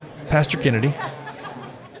Pastor Kennedy,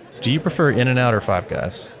 do you prefer In-N-Out or Five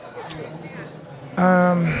Guys?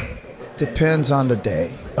 Depends on the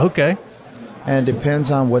day. Okay. And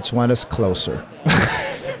depends on which one is closer.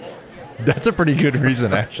 That's a pretty good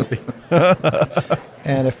reason, actually.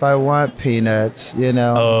 And if I want peanuts,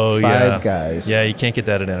 Five Guys. Yeah, you can't get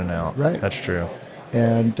that at In-N-Out. Right. That's true.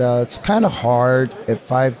 And it's kind of hard at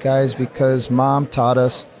Five Guys because Mom taught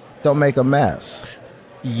us, don't make a mess.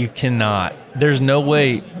 You cannot. There's no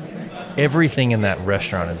way. Everything in that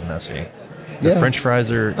restaurant is messy. The French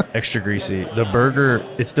fries are extra greasy. The burger,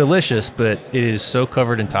 it's delicious, but it is so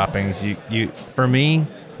covered in toppings. You, for me,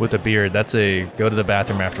 with a beard, that's a go to the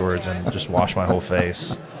bathroom afterwards and just wash my whole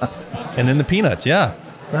face. And then the peanuts, yeah.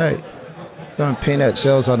 Right. Throwing peanut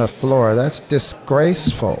shells on the floor, that's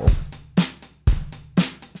disgraceful.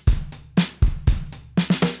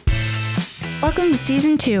 Welcome to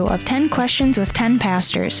Season 2 of 10 Questions with 10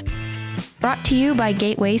 Pastors, brought to you by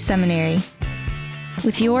Gateway Seminary,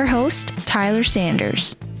 with your host, Tyler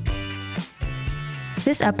Sanders.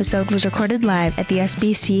 This episode was recorded live at the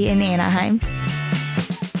SBC in Anaheim.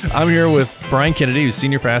 I'm here with Brian Kennedy, who's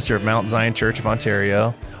senior pastor of Mount Zion Church of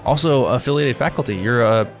Ontario, also affiliated faculty. You're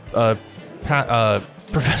a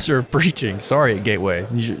professor of preaching, at Gateway.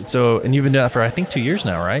 And you've been doing that for, I think, 2 years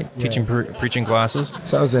now, right? Yeah. Teaching preaching classes.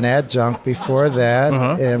 So I was an adjunct before that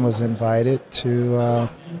and was invited to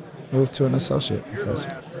move to an associate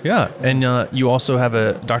professor. Yeah, and you also have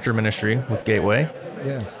a doctor of ministry with Gateway.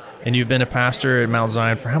 Yes. And you've been a pastor at Mount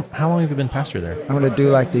Zion for how long have you been pastor there? I'm going to do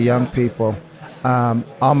like the young people.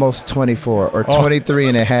 Almost 24 or 23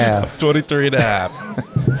 and a half. 23 and a half.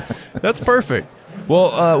 That's perfect.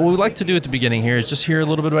 Well, what we'd like to do at the beginning here is just hear a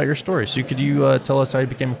little bit about your story. So could you tell us how you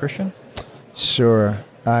became a Christian? Sure.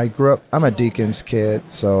 I'm a deacon's kid,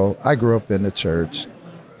 so I grew up in the church.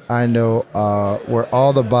 I know where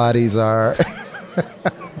all the bodies are.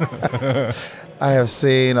 I have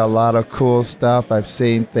seen a lot of cool stuff. I've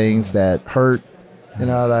seen things that hurt,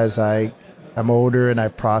 as I'm older and I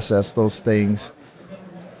process those things.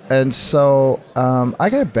 And so I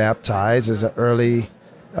got baptized as an early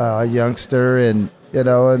youngster, and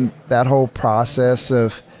that whole process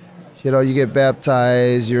of, you get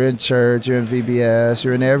baptized, you're in church, you're in VBS,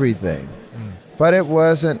 you're in everything. But it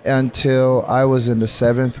wasn't until I was in the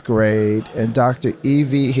 7th grade and Dr.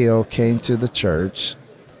 E.V. Hill came to the church.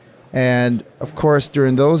 And, of course,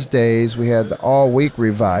 during those days, we had the all-week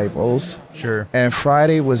revivals. Sure. And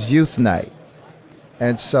Friday was youth night.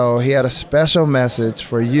 And so he had a special message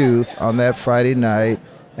for youth on that Friday night,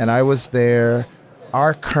 and I was there.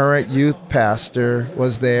 Our current youth pastor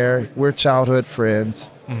was there. We're childhood friends.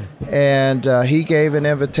 And he gave an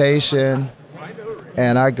invitation,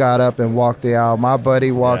 and I got up and walked the aisle. My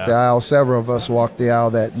buddy walked the aisle. Several of us walked the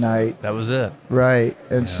aisle that night. That was it. Right.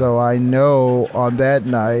 And so I know on that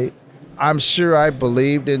night, I'm sure I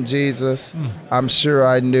believed in Jesus. I'm sure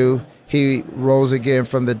I knew he rose again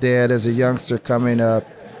from the dead as a youngster coming up.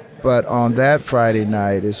 But on that Friday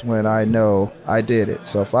night is when I know I did it.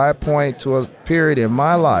 So if I point to a period in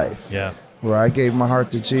my life where I gave my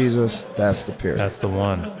heart to Jesus, that's the period. That's the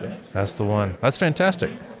one. Yeah. That's the one. That's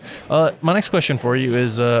fantastic. My next question for you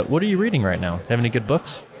is, what are you reading right now? Have any good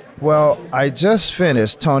books? Well, I just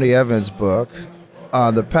finished Tony Evans' book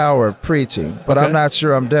on the power of preaching, but I'm not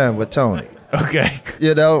sure I'm done with Tony. Okay.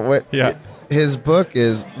 His book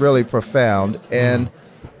is really profound and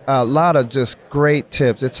a lot of just great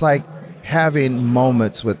tips. It's like having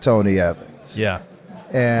moments with Tony Evans. Yeah.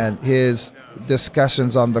 And his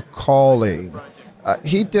discussions on the calling.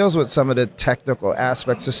 He deals with some of the technical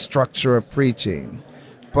aspects, the structure of preaching,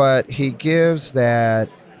 but he gives that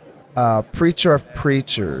preacher of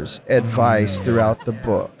preachers advice throughout the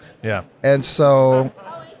book. Yeah. And so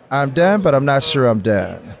I'm done, but I'm not sure I'm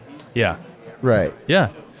done. Yeah. Right.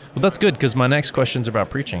 Yeah. Well, that's good because my next question's about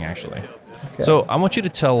preaching, actually. Okay. So I want you to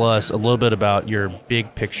tell us a little bit about your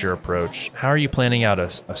big picture approach. How are you planning out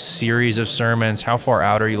a series of sermons? How far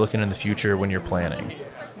out are you looking in the future when you're planning?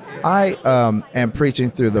 I am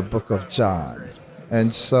preaching through the book of John.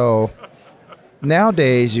 And so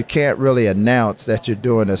nowadays you can't really announce that you're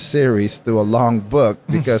doing a series through a long book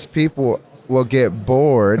because people will get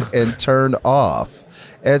bored and turned off.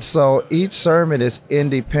 And so each sermon is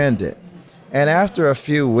independent. And after a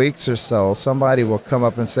few weeks or so, somebody will come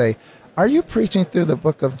up and say, "Are you preaching through the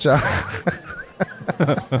book of John?"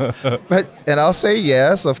 And I'll say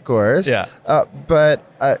yes, of course. Yeah. But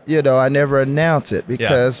I never announce it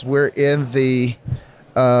because we're in the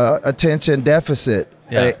attention deficit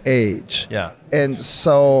age. Yeah. And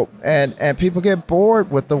so, and people get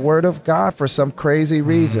bored with the Word of God for some crazy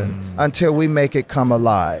reason until we make it come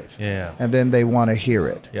alive. Yeah. And then they want to hear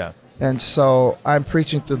it. Yeah. And so I'm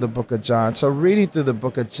preaching through the book of John. So reading through the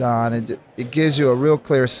book of John, it gives you a real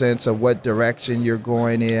clear sense of what direction you're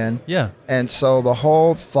going in. Yeah. And so the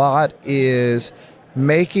whole thought is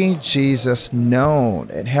making Jesus known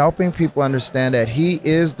and helping people understand that he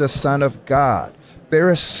is the Son of God. There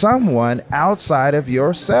is someone outside of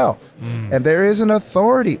yourself, and there is an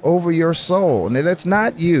authority over your soul. And it's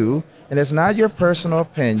not you, and it's not your personal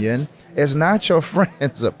opinion. It's not your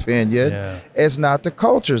friend's opinion. Yeah. It's not the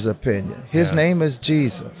culture's opinion. His name is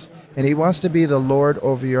Jesus, and he wants to be the Lord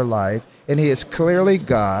over your life, and he is clearly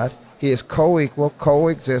God. He is co-equal,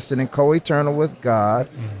 co-existent, and co-eternal with God,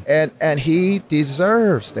 and he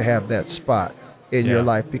deserves to have that spot in your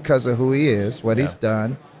life because of who he is, what he's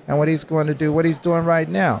done, and what he's going to do, what he's doing right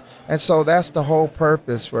now. And so that's the whole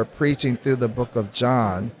purpose for preaching through the book of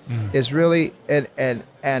John, is really, and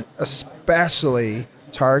especially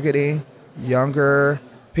targeting younger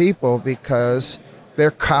people because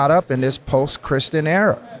they're caught up in this post-Christian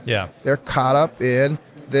era. Yeah. They're caught up in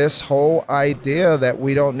this whole idea that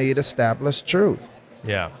we don't need established truth.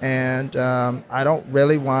 Yeah. And I don't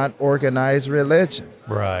really want organized religion.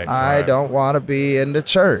 Right. I don't want to be in the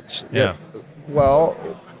church. Yeah. Well,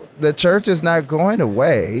 the church is not going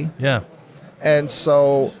away. Yeah. And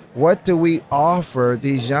so what do we offer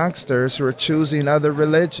these youngsters who are choosing other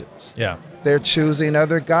religions? Yeah. They're choosing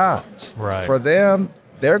other gods. Right. For them,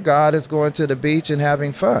 their God is going to the beach and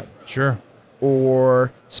having fun, Sure.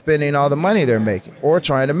 or spending all the money they're making, or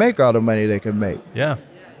trying to make all the money they can make. Yeah.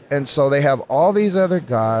 And so they have all these other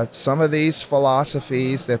gods, some of these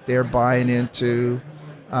philosophies that they're buying into,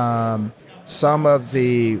 some of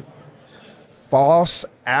the false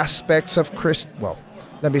aspects of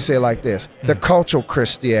let me say it like this, the cultural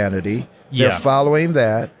Christianity, they're following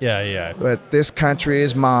that. Yeah. But this country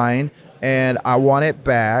is mine, and I want it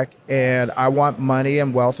back, and I want money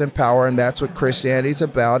and wealth and power, and that's what Christianity's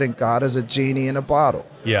about, and God is a genie in a bottle.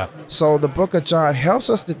 Yeah. So the book of John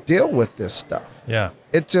helps us to deal with this stuff. Yeah.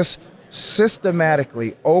 It just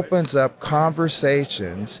systematically opens up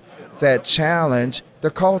conversations that challenge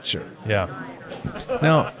the culture. Yeah.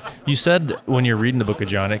 Now, you said when you're reading the book of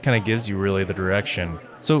John, it kind of gives you really the direction.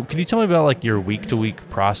 So could you tell me about like your week-to-week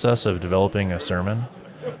process of developing a sermon?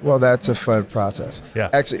 Well, that's a fun process. Yeah.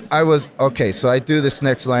 Actually, so I do this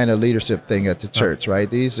next line of leadership thing at the church, right?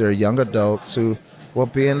 These are young adults who will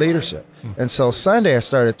be in leadership. And so Sunday I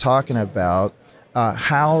started talking about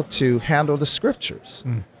how to handle the scriptures.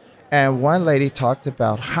 And one lady talked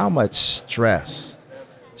about how much stress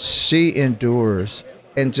she endures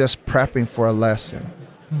in just prepping for a lesson.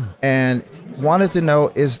 And wanted to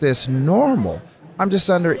know, is this normal? I'm just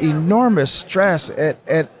under enormous stress.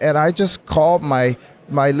 And I just called my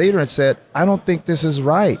leader and said, I don't think this is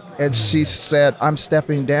right. And she said, I'm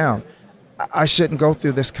stepping down. I shouldn't go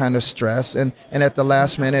through this kind of stress. And at the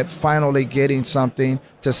last minute, finally getting something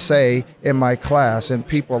to say in my class, and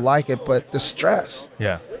people like it, but the stress.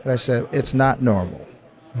 Yeah. And I said, it's not normal.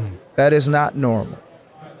 That is not normal.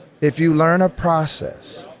 If you learn a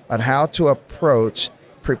process on how to approach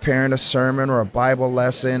preparing a sermon or a Bible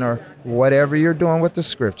lesson or whatever you're doing with the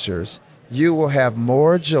scriptures, you will have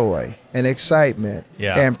more joy and excitement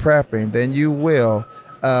and prepping than you will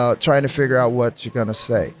trying to figure out what you're going to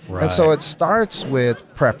say. Right. And so it starts with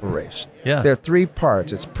preparation. Yeah. There are three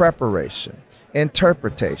parts. It's preparation,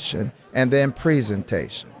 interpretation, and then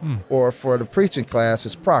presentation. Or for the preaching class,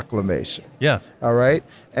 it's proclamation. Yeah. All right?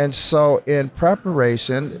 And so in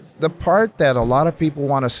preparation, the part that a lot of people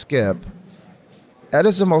want to skip, that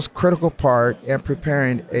is the most critical part in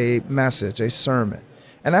preparing a message, a sermon.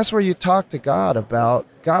 And that's where you talk to God about,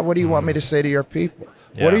 God, what do you want me to say to your people?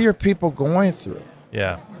 Yeah. What are your people going through?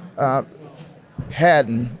 Yeah.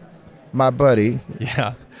 Haddon, my buddy,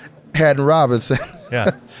 Yeah. Haddon Robinson,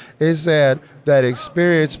 Yeah. he said that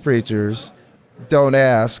experienced preachers don't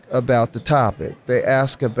ask about the topic. They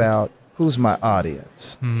ask about who's my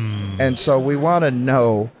audience. And so we want to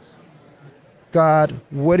know, God,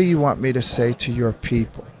 what do you want me to say to your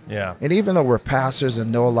people? Yeah. And even though we're pastors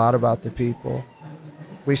and know a lot about the people,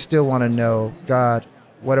 we still want to know, God,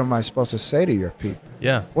 what am I supposed to say to your people?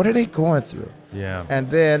 Yeah. What are they going through? Yeah. And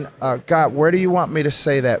then, God, where do you want me to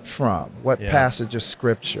say that from? What passage of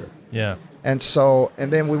scripture? Yeah. And so,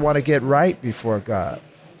 and then we want to get right before God.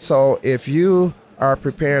 So if you are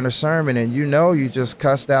preparing a sermon and you know you just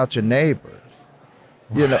cussed out your neighbor,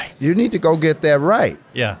 you know, you need to go get that right.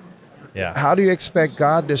 Yeah. Yeah. How do you expect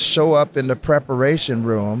God to show up in the preparation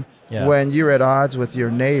room when you're at odds with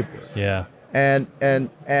your neighbor? Yeah. And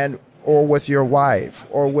or with your wife,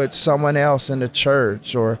 or with someone else in the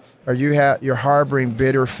church, or you're harboring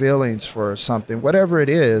bitter feelings for something, whatever it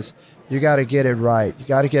is, you got to get it right. You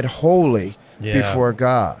got to get holy before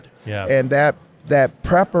God. Yeah. And that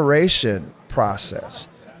preparation process,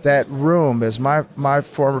 that room, as my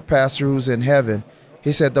former pastor who's in heaven,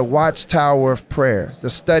 he said, the watchtower of prayer, the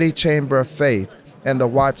study chamber of faith, and the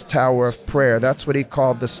watchtower of prayer. That's what he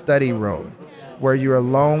called the study room, where you're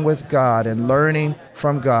alone with God and learning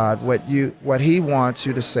from God what he wants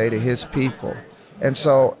you to say to his people. And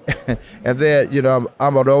so, and then, you know,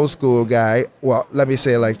 I'm an old school guy. Well, let me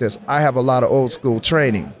say it like this. I have a lot of old school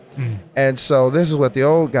training. And so this is what the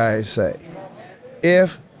old guys say.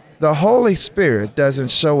 If the Holy Spirit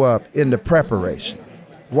doesn't show up in the preparation,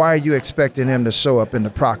 why are you expecting him to show up in the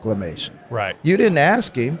proclamation? Right. You didn't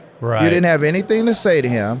ask him. Right. You didn't have anything to say to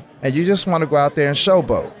him, and you just want to go out there and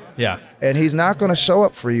showboat. Yeah. And he's not going to show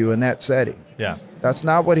up for you in that setting. Yeah. That's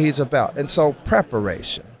not what he's about. And so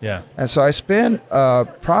preparation. Yeah. And so I spent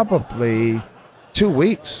probably 2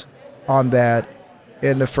 weeks on that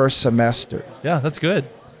in the first semester. Yeah, that's good.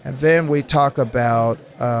 And then we talk about,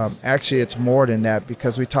 actually it's more than that,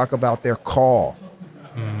 because we talk about their call.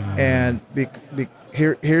 And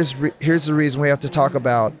here's the reason we have to talk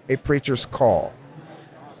about a preacher's call.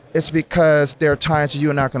 It's because there are times you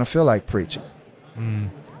are not going to feel like preaching.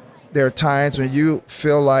 There are times when you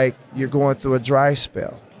feel like you're going through a dry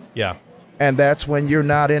spell. Yeah. And that's when you're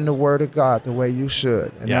not in the Word of God the way you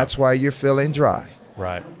should. And that's why you're feeling dry.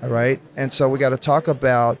 Right. All right? And so we got to talk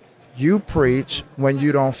about you preach when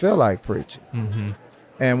you don't feel like preaching.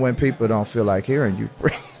 And when people don't feel like hearing you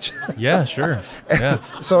preach. Yeah, sure. Yeah.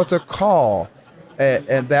 So it's a call.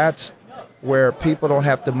 And that's where people don't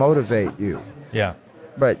have to motivate you. Yeah.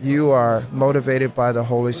 But you are motivated by the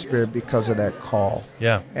Holy Spirit because of that call.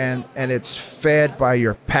 Yeah. And it's fed by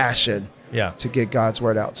your passion to get God's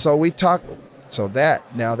word out. So we talk,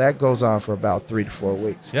 that goes on for about 3 to 4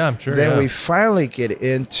 weeks. Yeah, I'm sure. Then we finally get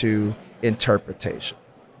into interpretation.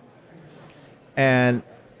 And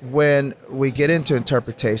when we get into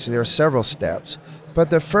interpretation, there are several steps. But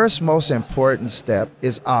the first most important step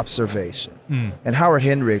is observation. And Howard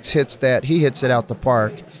Hendricks hits it out the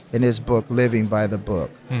park in his book, Living by the Book.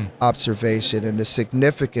 Observation and the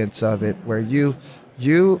significance of it, where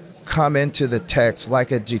you come into the text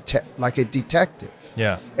like a detective.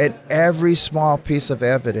 Yeah. And every small piece of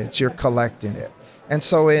evidence, you're collecting it. And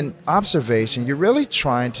so in observation, you're really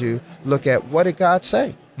trying to look at, what did God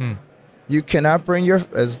say? You cannot bring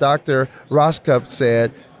as Dr. Roscup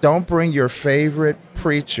said, don't bring your favorite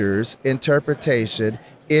preacher's interpretation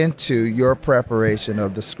into your preparation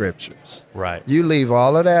of the scriptures. Right. You leave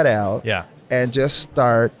all of that out. Yeah. And just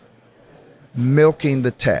start milking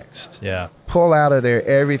the text. Yeah. Pull out of there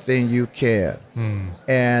everything you can.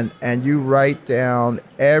 And you write down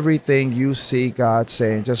everything you see God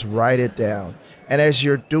saying. Just write it down. And as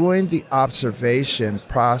you're doing the observation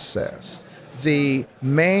process, the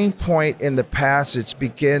main point in the passage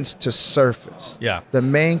begins to surface. Yeah. The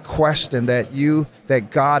main question that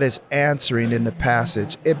God is answering in the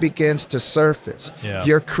passage, it begins to surface. Yeah.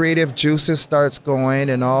 Your creative juices starts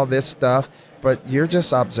going and all this stuff, but you're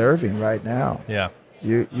just observing right now. Yeah.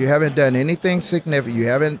 You haven't done anything significant. You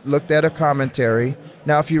haven't looked at a commentary.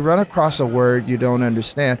 Now, if you run across a word you don't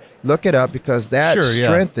understand, look it up, because that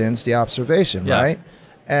strengthens the observation, right?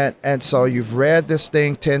 And so you've read this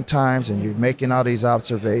thing 10 times and you're making all these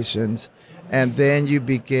observations, and then you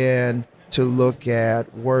begin to look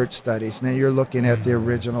at word studies. And then you're looking at the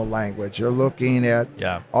original language. You're looking at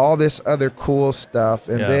all this other cool stuff.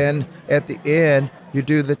 And then at the end, you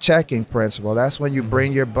do the checking principle. That's when you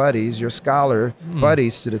bring your buddies, your scholar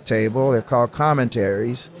buddies to the table. They're called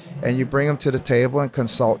commentaries. And you bring them to the table and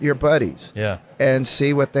consult your buddies. Yeah. And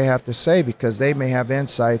see what they have to say, because they may have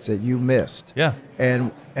insights that you missed. Yeah.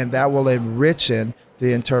 And that will enrich in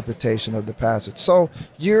the interpretation of the passage. So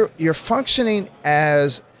you're functioning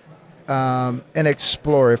as an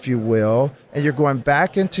explorer, if you will, and you're going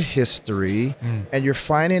back into history, and you're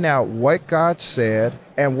finding out what God said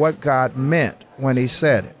and what God meant when he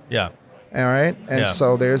said it. Yeah. All right? And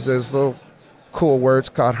so there's those little cool words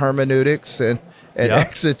called hermeneutics and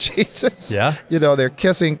exegesis. Yeah. You know, they're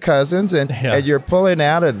kissing cousins, and you're pulling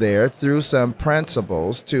out of there through some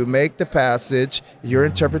principles to make the passage, your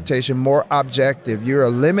interpretation, more objective. You're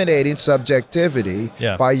eliminating subjectivity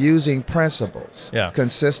by using principles,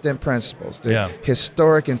 consistent principles, the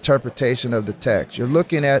historic interpretation of the text. You're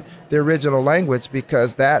looking at the original language,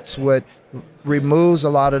 because that's what removes a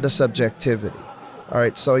lot of the subjectivity. All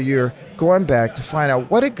right, so you're going back to find out,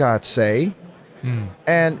 what did God say?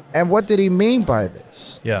 And what did he mean by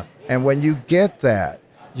this? Yeah. And when you get that,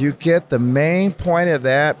 you get the main point of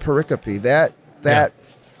that pericope, that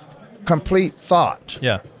complete thought,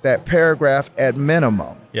 that paragraph at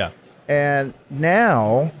minimum. Yeah. And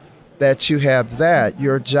now that you have that,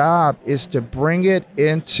 your job is to bring it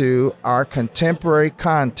into our contemporary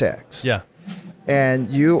context. Yeah. And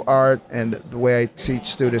the way I teach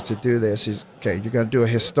students to do this is, okay, you're going to do a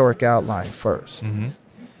historic outline first. Mm-hmm.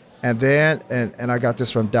 And then, and I got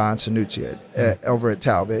this from Don Sanucci over at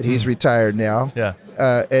Talbot. He's retired now. Yeah.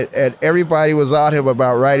 And everybody was on him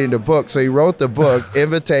about writing the book. So he wrote the book,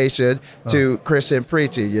 Invitation to Christian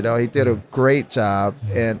Preaching. He did a great job,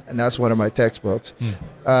 and that's one of my textbooks.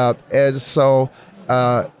 And so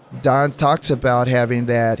Don talks about having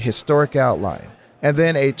that historic outline and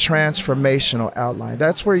then a transformational outline.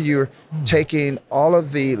 That's where you're taking all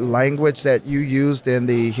of the language that you used in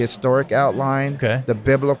the historic outline, the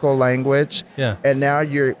biblical language, and now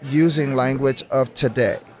you're using language of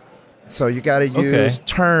today. So you got to use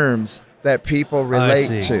terms that people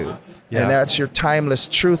relate to. And that's your timeless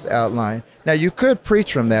truth outline. Now, you could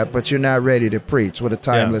preach from that, but you're not ready to preach with a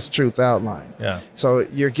timeless truth outline. So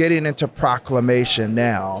you're getting into proclamation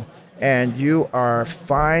now, and you are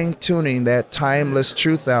fine-tuning that timeless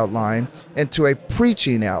truth outline into a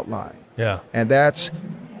preaching outline. And that's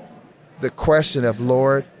the question of,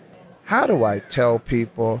 Lord, how do I tell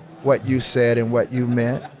people what you said and what you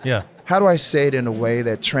meant? How do I say it in a way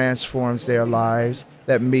that transforms their lives,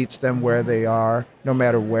 that meets them where they are, no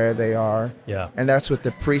matter where they are? And that's what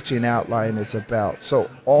the preaching outline is about. So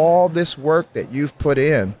all this work that you've put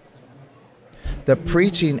in, the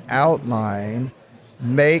preaching outline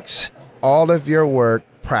makes all of your work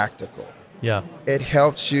practical. It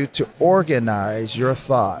helps you to organize your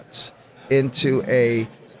thoughts into a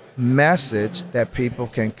message that people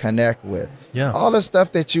can connect with. All the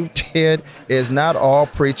stuff that you did is not all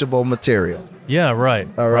preachable material. All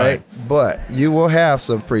right. But you will have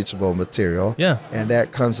some preachable material. And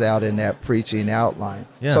that comes out in that preaching outline.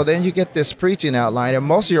 So then you get this preaching outline, and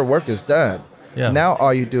most of your work is done. Now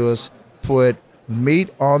all you do is put meat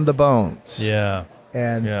on the bones.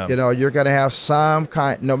 And, you're going to have some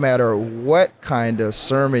kind, no matter what kind of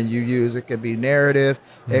sermon you use, it can be narrative,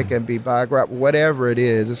 it can be biographical, whatever it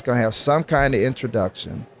is, it's going to have some kind of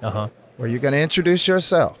introduction where you're going to introduce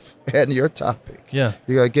yourself and your topic. You're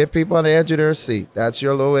going to get people on the edge of their seat. That's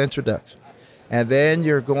your little introduction. And then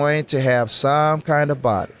you're going to have some kind of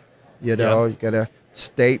body. You're going to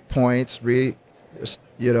state points, reaffirm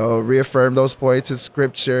those points in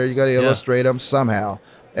Scripture. You're going to illustrate them somehow.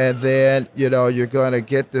 And then, you're going to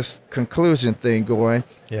get this conclusion thing going.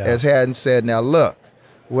 As Haddon said, now look,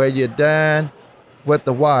 when you're done with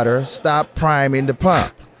the water, stop priming the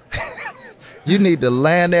pump. You need to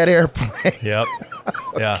land that airplane.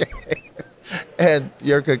 And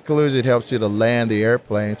your conclusion helps you to land the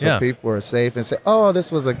airplane so people are safe and say, oh,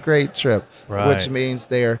 this was a great trip, which means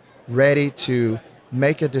they're ready to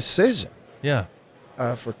make a decision.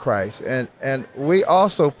 For Christ. And we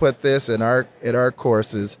also put this in our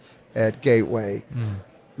courses at Gateway.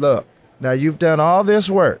 Look, now you've done all this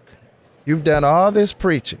work. You've done all this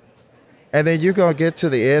preaching. And then you're going to get to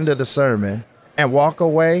the end of the sermon and walk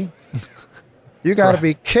away? You got to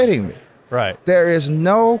be kidding me. There is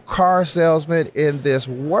no car salesman in this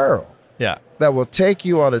world that will take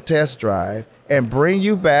you on a test drive and bring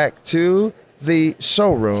you back to the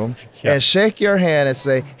showroom and shake your hand and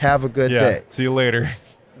say, have a good day. See you later.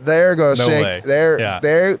 They're going to shake.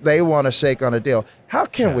 They want to shake on a deal. How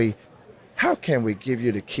can we give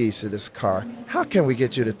you the keys to this car? How can we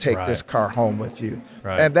get you to take this car home with you?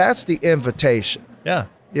 And that's the invitation.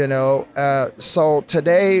 So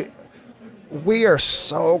today we are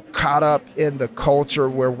so caught up in the culture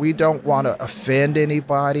where we don't want to offend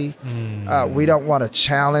anybody. We don't want to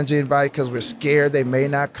challenge anybody because we're scared they may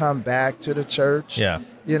not come back to the church.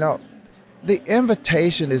 The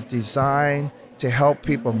invitation is designed to help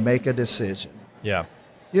people make a decision.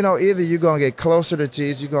 Either you're going to get closer to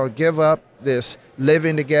Jesus, you're going to give up this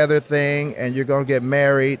living together thing and you're going to get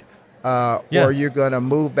married, or you're going to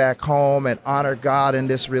move back home and honor God in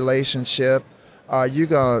this relationship. You're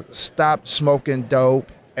going to stop smoking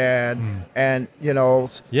dope and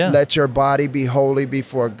let your body be holy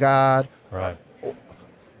before God.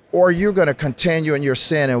 Or you're going to continue in your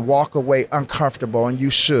sin and walk away uncomfortable, and you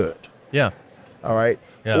should. All right?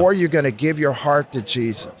 Or you're going to give your heart to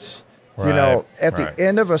Jesus. At the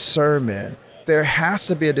end of a sermon, there has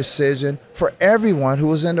to be a decision for everyone who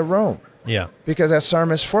was in the room. Because that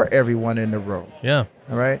sermon is for everyone in the room. All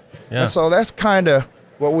right? And so that's kind of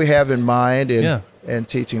what we have in mind in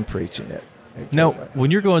teaching preaching it. Now,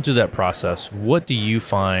 when you're going through that process, what do you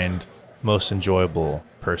find most enjoyable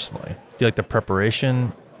personally? Do you like the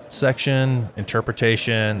preparation section,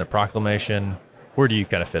 interpretation, the proclamation? Where do you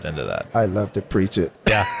kind of fit into that? I love to preach it.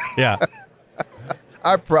 Yeah.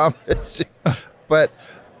 I promise you. But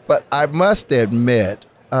I must admit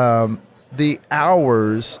the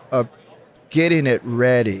hours of getting it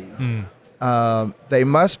ready, they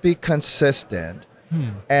must be consistent.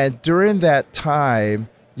 And during that time,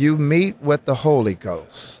 you meet with the Holy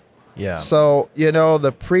Ghost. Yeah. So,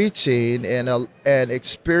 the preaching and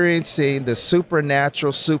experiencing the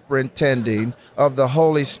supernatural superintending of the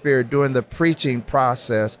Holy Spirit during the preaching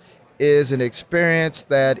process is an experience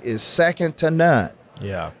that is second to none.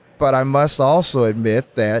 Yeah. But I must also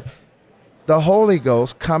admit that the Holy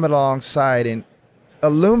Ghost coming alongside and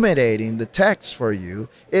illuminating the text for you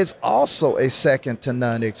is also a second to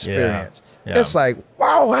none experience. Yeah. It's like,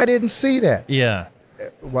 wow, I didn't see that. Yeah.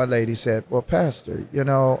 One lady said, well, Pastor,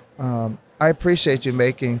 I appreciate you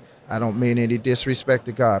making, I don't mean any disrespect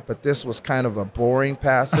to God, but this was kind of a boring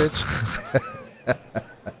passage.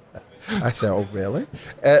 I said, oh, really?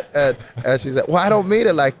 And she said, well, I don't mean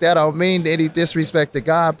it like that. I don't mean any disrespect to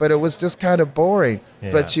God, but it was just kind of boring.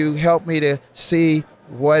 Yeah. But you helped me to see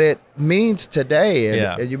what it means today,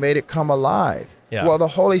 and you made it come alive. Yeah. Well, the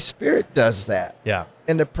Holy Spirit does that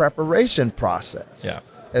in the preparation process. Yeah.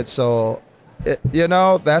 And so,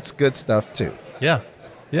 that's good stuff too. Yeah.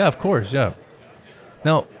 Yeah, of course. Yeah.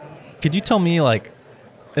 Now, could you tell me,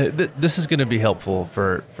 this is going to be helpful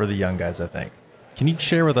for the young guys, I think. Can you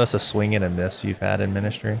share with us a swing and a miss you've had in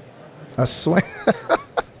ministry? A swing?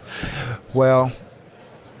 Well,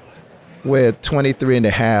 with 23 and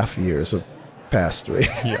a half years of pastoring.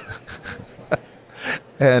 Yeah.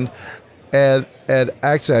 and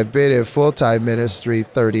actually, I've been in full-time ministry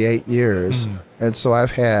 38 years. And so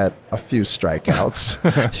I've had a few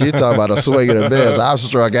strikeouts. You talk about a swing and a miss. I've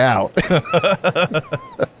struck out.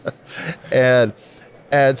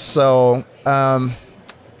 and so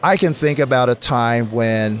I can think about a time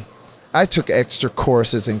when I took extra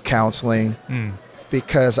courses in counseling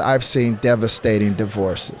because I've seen devastating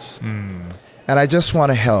divorces. And I just want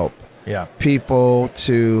to help people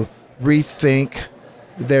to rethink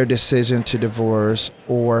their decision to divorce,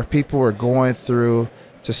 or people who are going through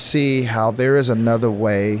to see how there is another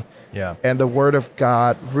way. Yeah. And the Word of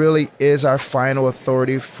God really is our final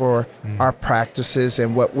authority for our practices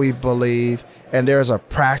and what we believe. And there's a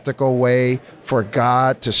practical way for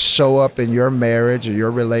God to show up in your marriage or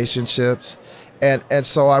your relationships. And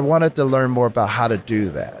so I wanted to learn more about how to do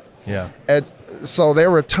that. Yeah. And so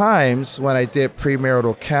there were times when I did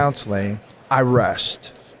premarital counseling, I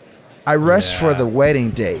rushed. For the wedding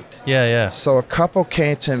date. Yeah. So a couple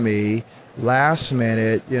came to me last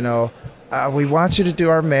minute, we want you to do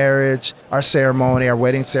our marriage, our ceremony, our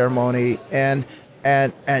wedding ceremony. And I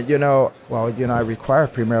require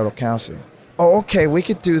premarital counseling. Oh, okay, we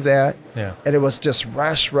could do that. Yeah. And it was just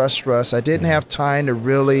rush. I didn't have time to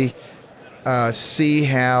really see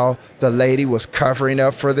how the lady was covering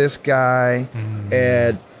up for this guy.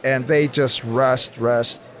 And they just rushed.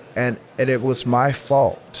 And it was my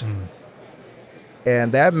fault.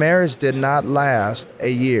 And that marriage did not last a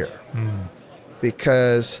year.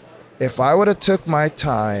 Because if I would have took my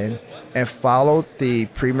time and followed the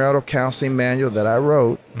premarital counseling manual that I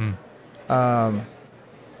wrote, I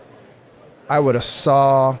would have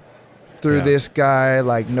saw through this guy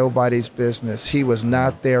like nobody's business. He was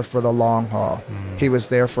not there for the long haul. He was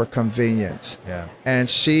there for convenience. Yeah. And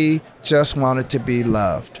she just wanted to be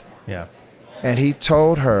loved. Yeah. And he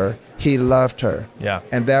told her he loved her. Yeah.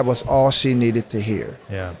 And that was all she needed to hear.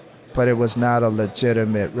 Yeah. But it was not a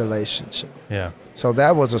legitimate relationship. Yeah. So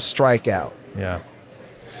that was a strikeout. Yeah.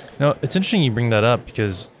 No, it's interesting you bring that up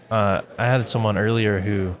because I had someone earlier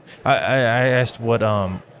who I asked what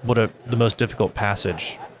the most difficult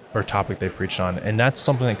passage or topic they preached on, and that's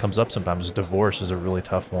something that comes up sometimes. Divorce is a really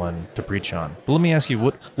tough one to preach on. But let me ask you,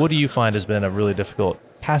 what do you find has been a really difficult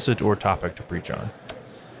passage or topic to preach on?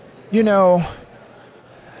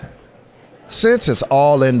 Since it's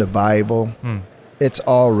all in the Bible, it's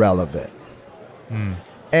all relevant.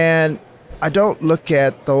 And I don't look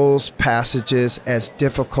at those passages as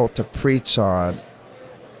difficult to preach on.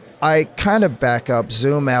 I kind of back up,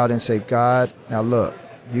 zoom out, and say, God, now look,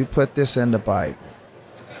 you put this in the Bible.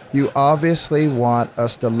 You obviously want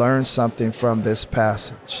us to learn something from this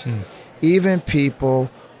passage. Even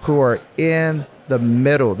people who are in the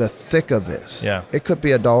middle, the thick of this. Yeah. It could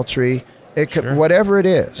be adultery. It could, whatever it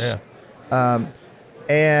is. Yeah.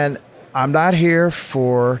 And I'm not here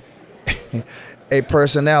for a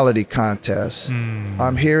personality contest.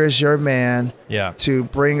 I'm here as your man to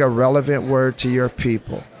bring a relevant word to your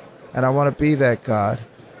people. And I want to be that God.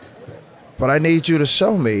 But I need you to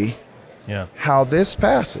show me how this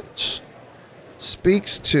passage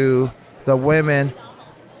speaks to the women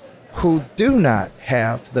who do not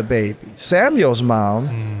have the baby. Samuel's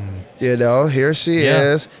mom, here she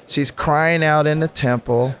is. She's crying out in the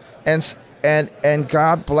temple. And And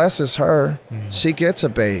God blesses her. She gets a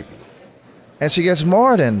baby. And she gets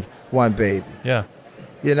more than one baby. Yeah.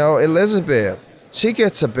 You know, Elizabeth, she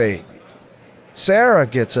gets a baby. Sarah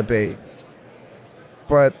gets a baby.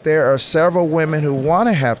 But there are several women who want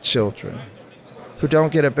to have children who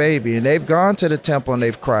don't get a baby. And they've gone to the temple and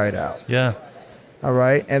they've cried out. Yeah. All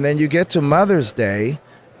right? And then you get to Mother's Day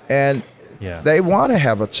and they want to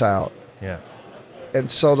have a child. Yeah. And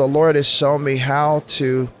so the Lord has shown me how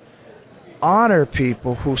to honor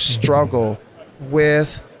people who struggle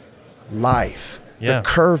with life, the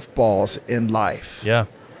curveballs in life. Yeah.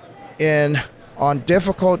 On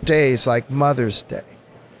difficult days like Mother's Day,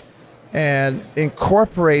 and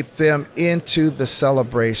incorporate them into the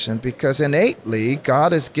celebration, because innately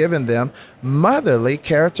God has given them motherly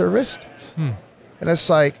characteristics. And it's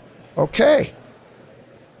like, okay,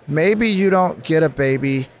 maybe you don't get a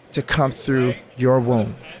baby to come through your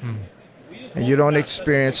womb, and you don't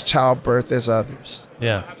experience childbirth as others.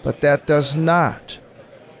 Yeah. But that does not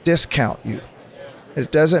discount you.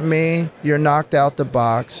 It doesn't mean you're knocked out the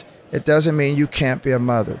box. It doesn't mean you can't be a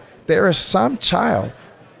mother. There is some child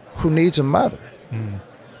who needs a mother,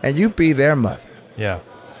 and you be their mother. Yeah.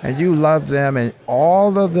 And you love them, and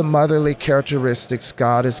all of the motherly characteristics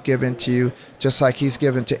God has given to you, just like he's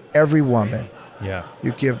given to every woman. Yeah.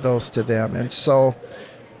 You give those to them. And so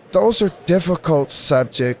those are difficult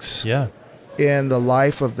subjects in the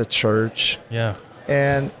life of the church. Yeah.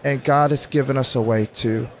 And God has given us a way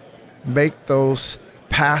to make those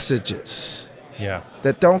passages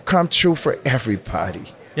that don't come true for everybody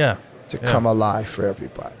to come alive for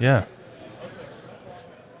everybody. Yeah.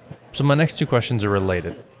 So my next two questions are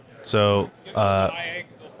related. So I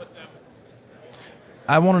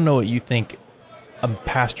want to know what you think a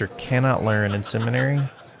pastor cannot learn in seminary,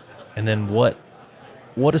 and then what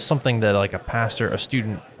is something that like a pastor, a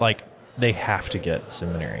student, like they have to get at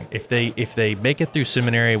seminary. If they make it through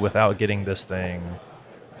seminary without getting this thing,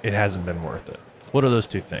 it hasn't been worth it. What are those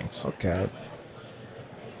two things? Okay.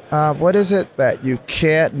 What is it that you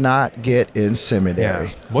can't not get in seminary?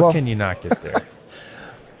 Yeah. What can you not get there?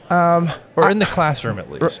 Or in the classroom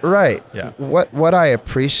at least. Right. Yeah. What I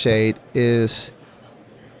appreciate is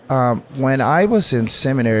when I was in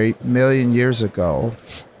seminary a million years ago,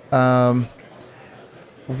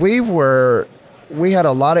 we had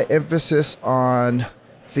a lot of emphasis on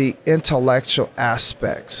the intellectual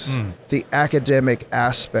aspects, the academic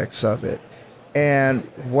aspects of it. And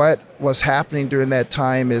what was happening during that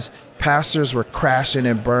time is pastors were crashing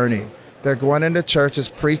and burning. They're going into churches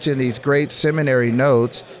preaching these great seminary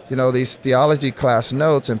notes, these theology class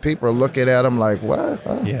notes, and people are looking at them like, what?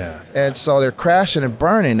 Huh? Yeah. And so they're crashing and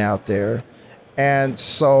burning out there. And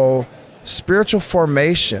so spiritual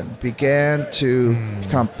formation began to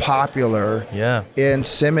become popular in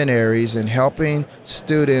seminaries and helping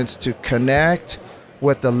students to connect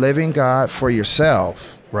with the living God for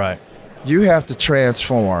yourself. Right. You have to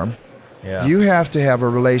transform. Yeah. You have to have a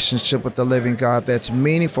relationship with the living God that's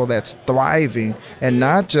meaningful, that's thriving, and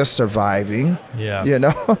not just surviving. Yeah.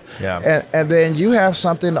 Yeah. And then you have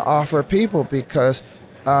something to offer people, because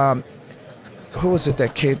who was it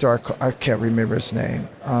that came to our? I can't remember his name.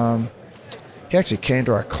 He actually came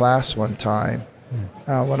to our class one time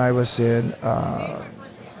when I was in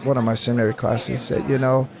one of my seminary classes. He said,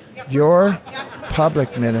 your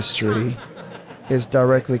public ministry is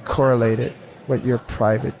directly correlated with your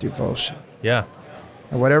private devotion. Yeah.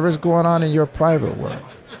 And whatever's going on in your private world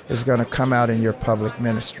is going to come out in your public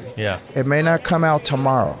ministry. Yeah. It may not come out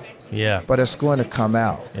tomorrow. Yeah. But it's going to come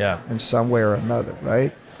out in some way or another,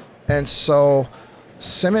 right? And so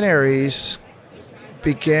seminaries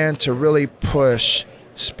began to really push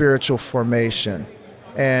spiritual formation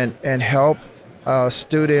and help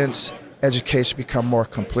students' education become more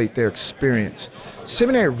complete, their experience.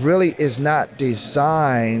 Seminary really is not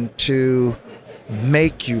designed to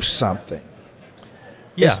make you something.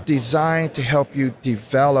 Yeah. It's designed to help you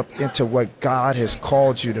develop into what God has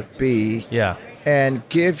called you to be and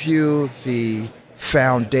give you the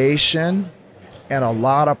foundation and a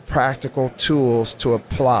lot of practical tools to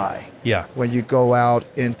apply when you go out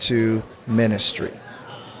into ministry.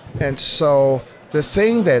 And so the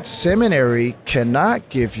thing that seminary cannot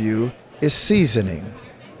give you is seasoning.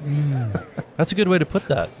 That's a good way to put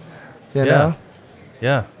that. You know?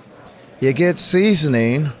 Yeah. You get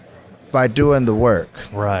seasoning by doing the work.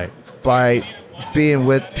 Right. By being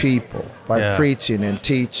with people, by preaching and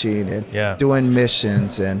teaching and doing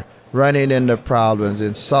missions and running into problems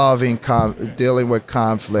and solving, dealing with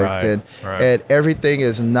conflict. And everything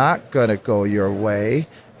is not going to go your way.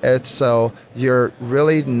 And so your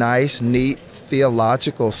really nice, neat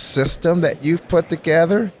theological system that you've put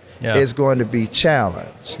together is going to be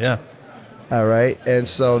challenged. Yeah. All right. And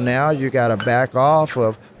so now you got to back off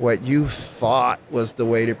of what you thought was the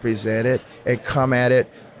way to present it and come at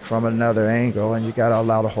it from another angle. And you got to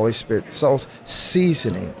allow the Holy Spirit. So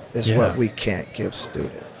seasoning is what we can't give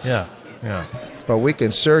students. Yeah. Yeah. But we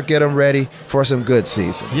can sure get them ready for some good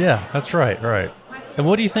seasoning. Yeah, that's right. Right. And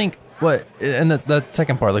what do you think, and the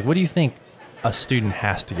second part, like, what do you think a student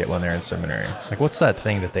has to get when they're in seminary? Like, what's that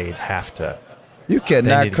thing that they have to? You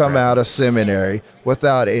cannot come out of seminary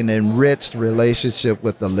without an enriched relationship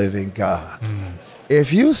with the living God.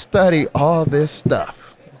 If you study all this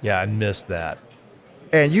stuff. Yeah, I missed that.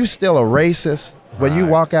 And you still a racist when you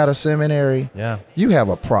walk out of seminary, you have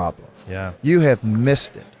a problem. Yeah. You have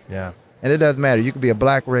missed it. Yeah. And it doesn't matter. You could be a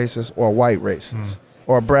black racist or a white racist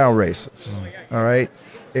or a brown racist. All right?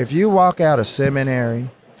 If you walk out of seminary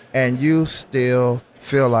and you still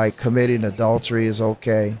feel like committing adultery is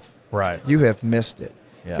okay, right, you have missed it.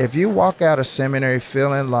 Yeah. If you walk out of seminary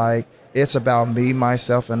feeling like it's about me,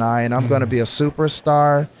 myself, and I, and I'm going to be a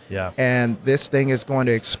superstar, and this thing is going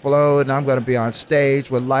to explode, and I'm going to be on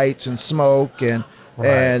stage with lights and smoke,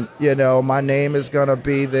 and you know, my name is going to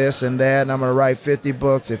be this and that, and I'm going to write 50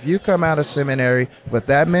 books. If you come out of seminary with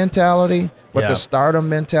that mentality, with the stardom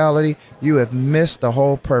mentality, you have missed the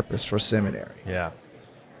whole purpose for seminary. Yeah.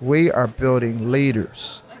 We are building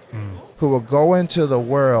leaders who will go into the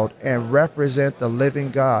world and represent the living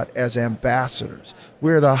God as ambassadors.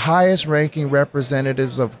 We're the highest ranking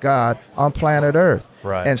representatives of God on planet Earth.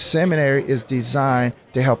 Right. And seminary is designed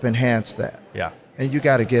to help enhance that. Yeah. And you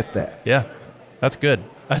got to get that. Yeah. That's good.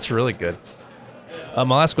 That's really good. My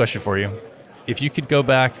last question for you. If you could go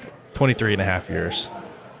back 23 and a half years,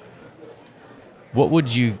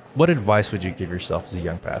 what advice would you give yourself as a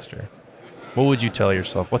young pastor? What would you tell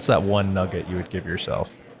yourself? What's that one nugget you would give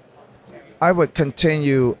yourself? I would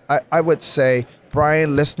continue. I would say,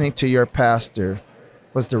 Brian, listening to your pastor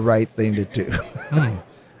was the right thing to do.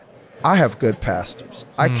 I have good pastors.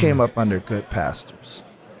 I came up under good pastors.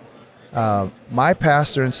 My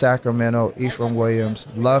pastor in Sacramento, Ephraim Williams,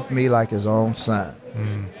 loved me like his own son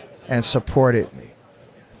and supported me,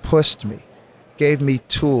 pushed me, gave me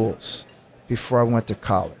tools before I went to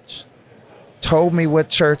college, told me what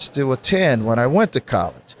church to attend when I went to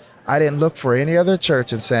college. I didn't look for any other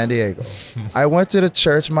church in San Diego. I went to the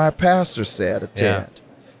church my pastor said attend.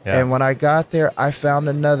 Yeah. And when I got there, I found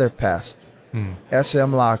another pastor,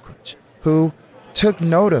 S.M. Lockridge, who took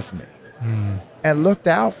note of me and looked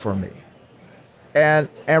out for me and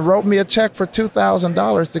wrote me a check for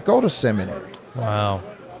 $2,000 to go to seminary. Wow.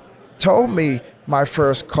 Told me my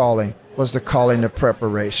first calling was the calling of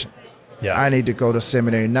preparation. Yeah. I need to go to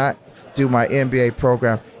seminary, not do my MBA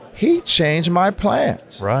program. He changed my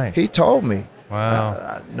plans. Right. He told me, wow,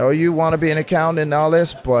 I know you want to be an accountant and all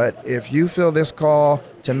this, but if you feel this call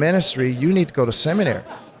to ministry, you need to go to seminary.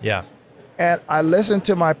 Yeah. And I listened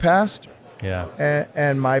to my pastor. Yeah.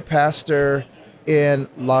 And my pastor in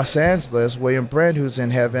Los Angeles, William Brent, who's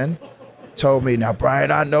in heaven, told me, now,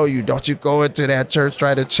 Brian, I know you. Don't you go into that church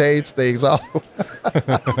try to change things.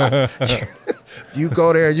 You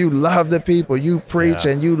go there, you love the people. You preach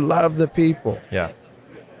and you love the people. Yeah.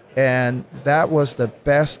 And that was the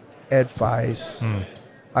best advice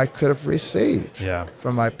I could have received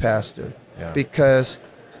from my pastor. Yeah. Because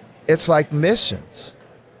it's like missions.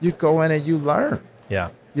 You go in and you learn. Yeah.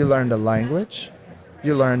 You learn the language.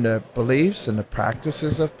 You learn the beliefs and the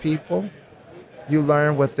practices of people. You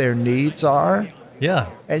learn what their needs are. Yeah.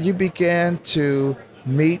 And you begin to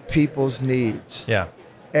meet people's needs. Yeah.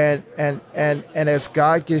 And as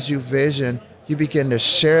God gives you vision, you begin to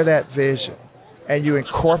share that vision. And you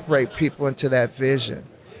incorporate people into that vision.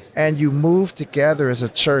 And you move together as a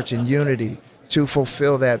church in unity to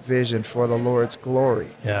fulfill that vision for the Lord's glory.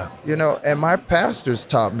 Yeah. You know, and my pastors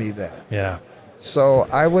taught me that. Yeah. So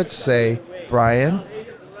I would say, Brian,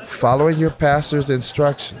 following your pastor's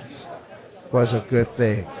instructions was a good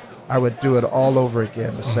thing. I would do it all over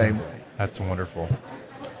again the same way. That's wonderful.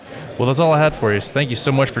 Well, that's all I had for you. So thank you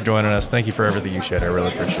so much for joining us. Thank you for everything you shared. I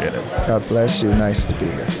really appreciate it. God bless you. Nice to be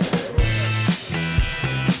here.